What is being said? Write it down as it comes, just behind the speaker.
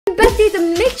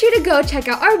besties, make sure to go check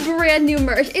out our brand new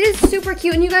merch. It is super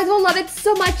cute and you guys will love it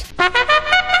so much.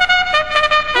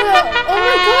 Oh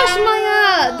my gosh,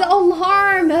 Maya, the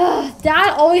alarm.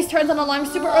 Dad always turns on the alarm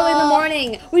super early in the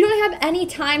morning. We don't have any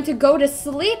time to go to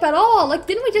sleep at all. Like,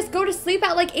 didn't we just go to sleep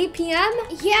at like 8 p.m.?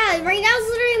 Yeah, right now it's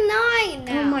literally 9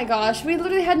 now. Oh my gosh, we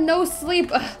literally had no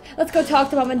sleep. Let's go talk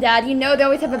to Mom and Dad. You know they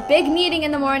always have a big meeting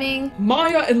in the morning.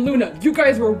 Maya and Luna, you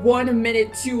guys were 1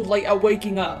 minute too late at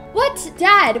waking up. What?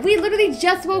 Dad, we literally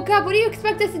just woke up. What do you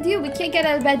expect us to do? We can't get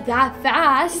out of bed that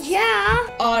fast. Yeah.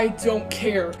 I don't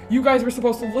care. You guys were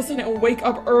supposed to listen and wake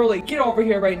up early. Get over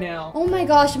here right now. Oh my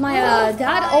gosh, Maya.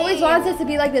 Dad fine. always wants us to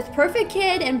be like this perfect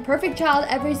kid and perfect child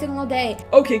every single day.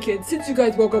 Okay, kids, since you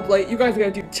guys woke up late, you guys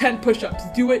gotta do 10 push-ups.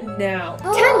 Do it now.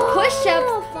 10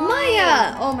 push-ups? Fine.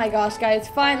 Maya! Oh my gosh, guys.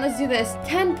 Fine, let's do this.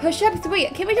 10 push-ups?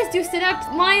 Wait, can't we just do sit-ups?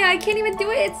 Maya, I can't even do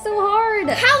it. It's so hard.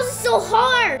 How's it so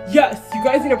hard? Yes, you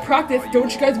guys need to practice.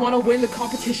 Don't you guys want to win the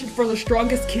competition for the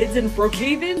strongest kids in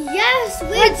Brookhaven? Yes,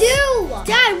 we do.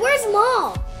 Dad, where's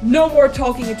Mom? No more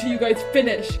talking until you guys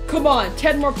finish. Come on,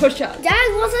 10 more push-ups. Dad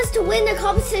wants us to win the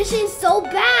competition so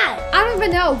bad. I don't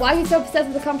even know why he's so obsessed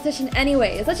with the competition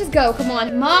anyways. Let's just go. Come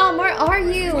on. Mom, where are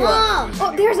you? Mom.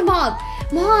 Oh, there's a Mom.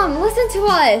 Mom, listen to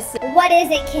us. What is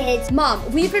it, kids? Mom,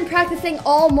 we've been practicing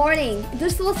all morning.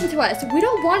 Just listen to us. We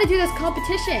don't want to do this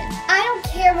competition. I don't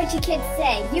care what you kids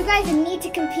say. You guys need to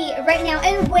compete right now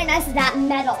and win us that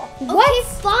medal. What?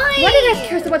 Okay, fine. Why do you guys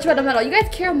care so much about a medal? You guys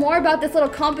care more about this little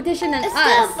competition than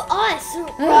Instead us. of us,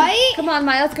 right? Come on,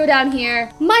 Maya, let's go down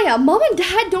here. Maya, Mom and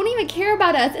Dad don't even care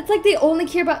about us. It's like they only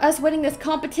care about us winning this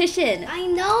competition. I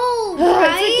know, It's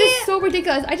right? like just so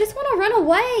ridiculous. I just want to run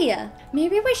away.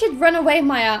 Maybe we should run away,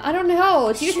 Maya. I don't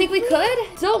know. Do you think we could?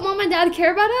 Don't Mom and Dad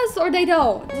care about us or they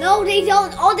don't? No, they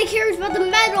don't. All they care is about the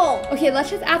medal. Okay, let's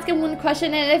just ask him one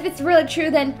question, and if it's really true,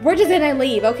 then we're just gonna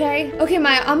leave, okay? Okay,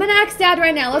 Maya, I'm gonna ask Dad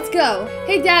right now. Let's go.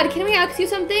 Hey, Dad, can we ask you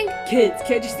something? Kids,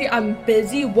 can't you see I'm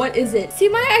busy? What is it? See,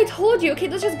 Maya, I told you. Okay,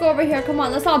 let's just go over here. Come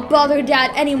on, let's not bother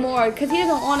Dad anymore, because he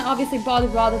doesn't want to obviously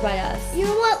bothered by us. You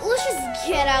know what? Let's just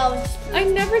get out. I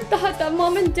never thought that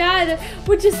Mom and Dad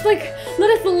would just, like, let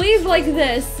us leave like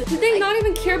this. Do they not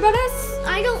even care about us?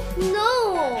 I don't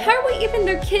know. How are we even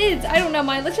their kids? I don't know,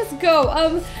 Maya. Let's just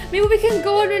go. Maybe we can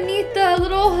go underneath the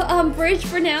little bridge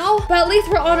for now. But at least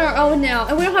we're on our own now,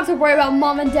 and we don't have to worry about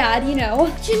Mom and Dad, you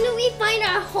know. Shouldn't we find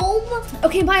our home?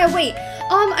 Okay, Maya, wait.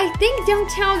 I think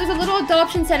downtown there's a little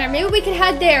adoption center. Maybe we could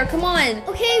head there. Come on.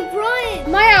 Okay, run.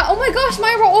 Maya, oh my gosh,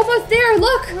 Maya, we're almost there.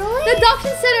 Look, Really? the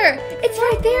adoption center. It's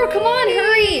right there. Come on,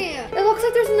 hurry. Hey. It looks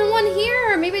like there's no one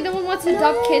here. Maybe no one wants to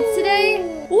adopt kids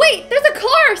today. Wait, there's a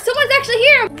car. Someone's actually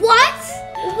here. What?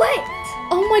 Wait.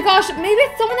 Oh my gosh, maybe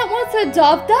it's someone that wants to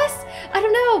adopt us? I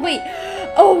don't know. Wait.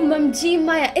 Oh, gee,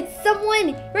 Maya, it's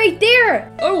someone right there.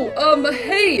 Oh,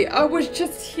 hey, I was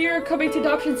just here coming to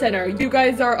adoption center. You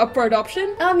guys are up for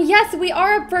adoption? Yes, we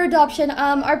are up for adoption.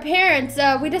 Our parents,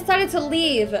 we decided to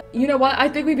leave. You know what? I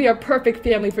think we'd be a perfect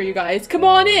family for you guys. Come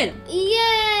on in.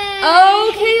 Yay.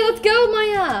 Okay, let's go,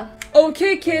 Maya.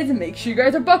 Okay, kids, make sure you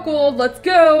guys are buckled. Let's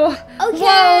go. Okay.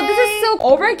 Whoa, this is so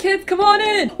All right, kids, come on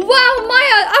in. Wow,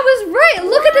 Maya, I was right.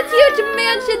 Look at this huge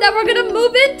mansion that we're gonna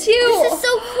move into. This is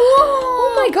so cool.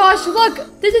 Oh my gosh, look.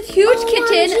 There's a huge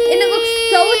kitchen, and it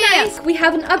looks so geez. nice. We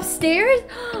have an upstairs.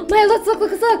 Maya, let's look.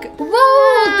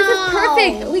 Whoa, this is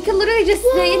perfect. We can literally just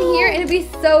stay in here, and it'd be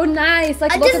so nice.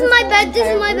 Like, look This at is my whole bed. This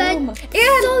is entire my bed. room.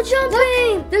 And So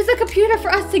jumping. look, there's a computer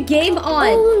for us to game on.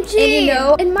 OMG. And you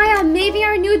know, and Maya, maybe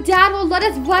our new dad will let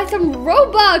us buy some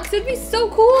Robux. It'd be so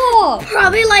cool.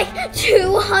 Probably like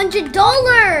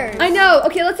 $200. I know.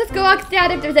 Okay, let's just go ask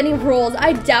Dad if there's any rules.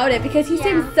 I doubt it because he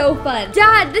seems so fun.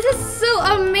 Dad, this is so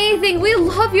amazing. We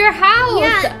love your house.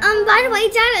 Yeah, by the way,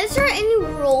 Dad, is there any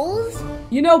rules?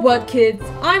 You know what, kids?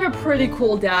 I'm a pretty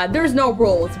cool dad. There's no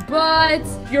rules, but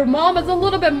your mom is a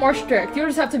little bit more strict. You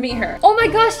just have to meet her. Oh my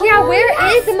gosh, yeah, where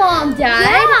is Mom, Dad?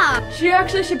 Yeah. She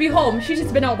actually should be home. She's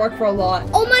just been out work for a lot.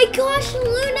 Oh my gosh,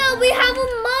 Luna, we have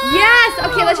a mom. Yes.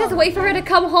 Okay, let's just wait for her to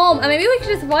come home. Maybe we could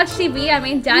just watch TV. I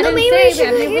mean, Dad No, didn't maybe we say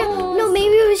should we have any cook her. rules. No,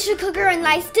 maybe we should cook her a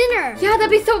nice dinner. Yeah, that'd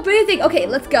be so amazing. Okay,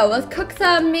 let's go. Let's cook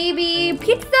some maybe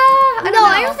pizza.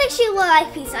 I don't think she would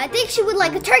like pizza. I think she would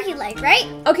like a turkey leg, right?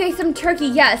 Okay, some turkey,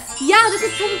 yes. Yeah, this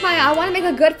is perfect, Maya. I want to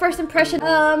make a good first impression.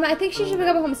 I think she should be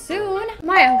coming home soon.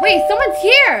 Maya, wait, someone's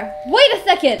here. Wait a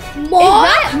second. Mom?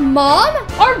 Is that Mom?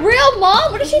 Our real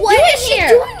Mom? What is she doing here?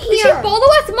 Doing Did she here? follow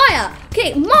us, Maya?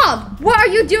 Okay, Mom, what are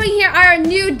you doing here at our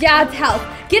new dad's house?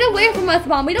 Get away from us,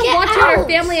 Mom. We don't Get want you in our out.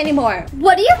 family anymore.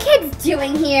 What are you kids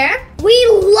doing here? We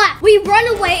left. We run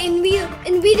away and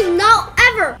we do not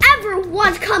ever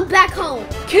want to come back home.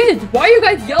 Kids, why are you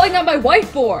guys yelling at my wife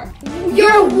for?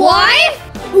 Your wife?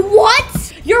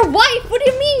 What? Your wife? What do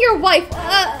you mean your wife?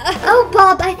 Oh,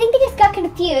 Bob, I think they just got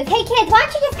confused. Hey, kids, why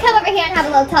don't you just come over here and have a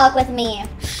little talk with me?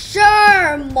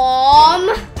 Sure, Mom.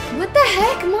 What the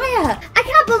heck, Maya? I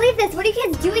cannot believe this. What are you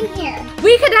kids doing here?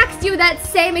 We could ask you that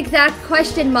same exact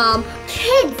question, Mom.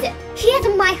 Kids, he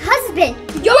is my husband.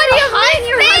 What do you mean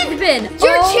your husband?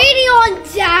 You're cheating on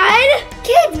Dad?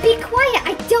 Kids, be quiet.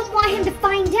 I don't want him to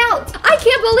find out. I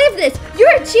can't believe this.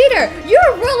 You're a cheater.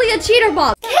 You're really a cheater,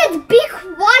 Mom. Kids, be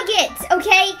quiet,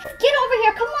 okay? Get over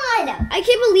here. Come on. I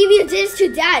can't believe you did this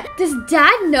to Dad. Does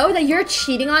Dad know that you're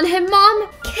cheating on him, Mom?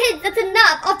 Kids, that's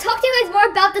enough. I'll talk to you guys more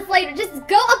about this later. Just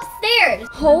go upstairs.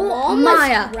 Oh, Mom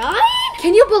Maya. was right?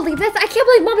 Can you believe this? I can't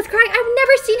believe Mom is crying. I've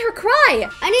never seen her cry.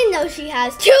 I didn't know she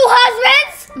has 2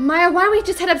 husbands. Maya, why don't we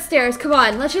just head upstairs? Come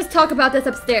on, let's just talk about this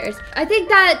upstairs. I think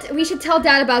that we should tell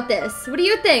Dad about this. What do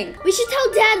you think? We should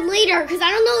tell Dad later because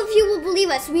I don't know if he will believe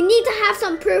us. We need to have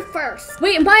some proof first.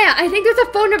 Wait, Maya, I think there's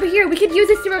a phone over here. We could use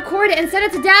this to record it and send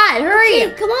it to Dad. Hurry.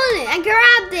 Okay, come on, I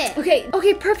grabbed it.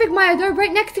 Okay, perfect, Maya. They're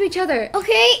right next to each other.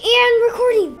 Okay, and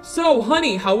recording. So,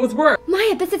 honey, how was work?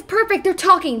 Maya, this is perfect. They're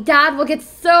talking. Dad will get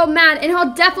so mad and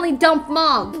he'll definitely dump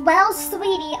Mom. Well,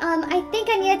 sweetie, I think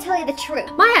I need to tell you the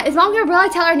truth. Maya, is Mom gonna really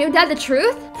tell our new dad the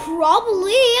truth?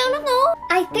 Probably, I don't know.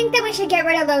 I think that we should get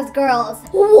rid of those girls.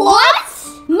 What?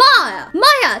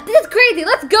 Maya, this is crazy.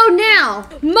 Let's go now.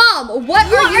 Mom, what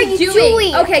are you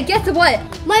doing? Okay, guess what?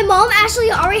 My mom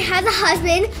actually already has a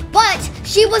husband, but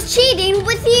she was cheating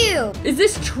with you. Is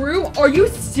this true? Are you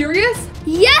serious?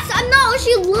 Yes, I know,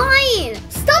 she's lying.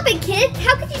 Stop it, kids.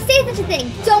 How could you say such a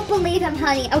thing? Don't believe him,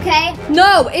 honey, okay?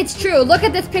 No, it's true. Look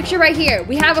at this picture right here.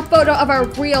 We have a photo of our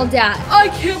real dad. I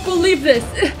can't believe this.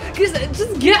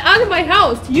 Just get out of my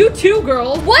house. You too,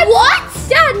 girl. What?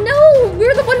 Dad, no.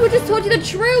 We're the one who just told you the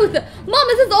truth. Mom,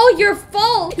 this is all your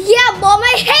fault. Yeah, Mom,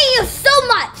 I hate you so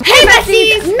much. Hey,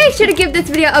 besties! Make sure to give this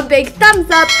video a big thumbs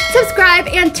up, subscribe,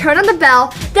 and turn on the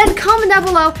bell. Then comment down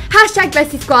below,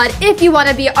 #BestieSquad if you want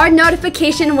to be our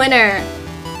notification winner.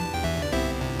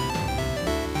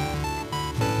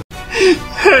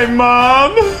 Hey,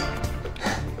 Mom.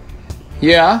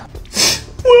 Yeah?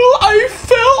 Well, I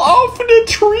fell off the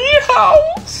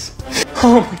treehouse.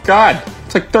 Oh my god,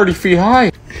 it's like 30 feet high.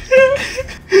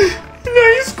 And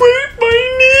I scraped my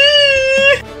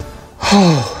knee.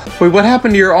 Oh, wait, what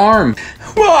happened to your arm?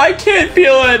 Well, I can't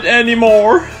feel it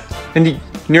anymore. And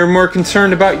you're more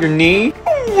concerned about your knee?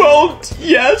 Well,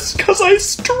 yes, because I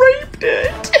scraped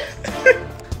it.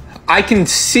 I can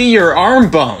see your arm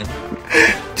bone.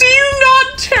 Do you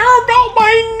not care about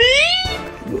my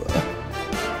knee?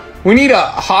 We need a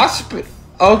hospital.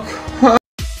 Oh.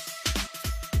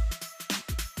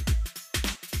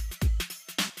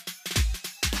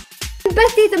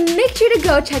 Besties, make sure to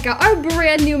go check out our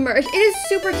brand new merch. It is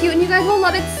super cute and you guys will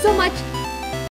love it so much.